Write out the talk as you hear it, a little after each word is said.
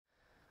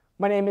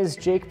My name is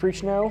Jake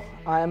Pruchno.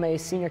 I am a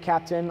senior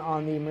captain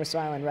on the Mercer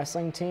Island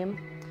wrestling team.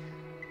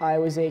 I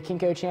was a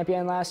Kinko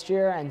champion last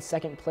year and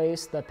second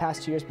place the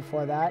past 2 years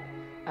before that,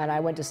 and I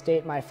went to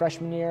state my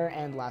freshman year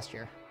and last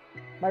year.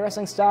 My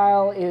wrestling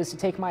style is to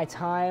take my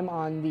time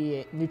on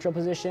the neutral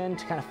position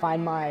to kind of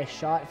find my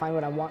shot, find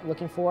what I'm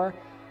looking for.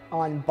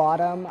 On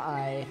bottom,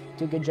 I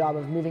do a good job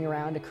of moving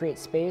around to create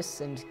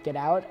space and get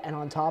out, and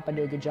on top, I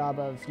do a good job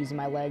of using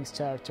my legs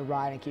to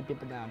ride and keep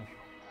people down.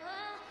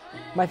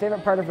 My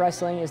favorite part of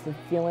wrestling is the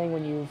feeling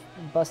when you've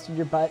busted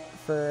your butt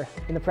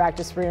in the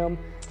practice room,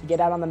 you get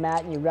out on the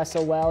mat and you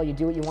wrestle well, you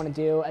do what you want to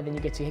do, and then you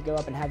get to go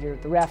up and have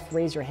the ref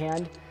raise your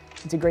hand.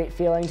 It's a great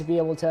feeling to be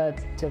able to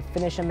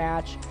finish a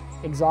match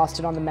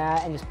exhausted on the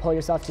mat and just pull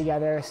yourself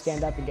together,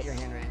 stand up and get your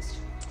hand raised.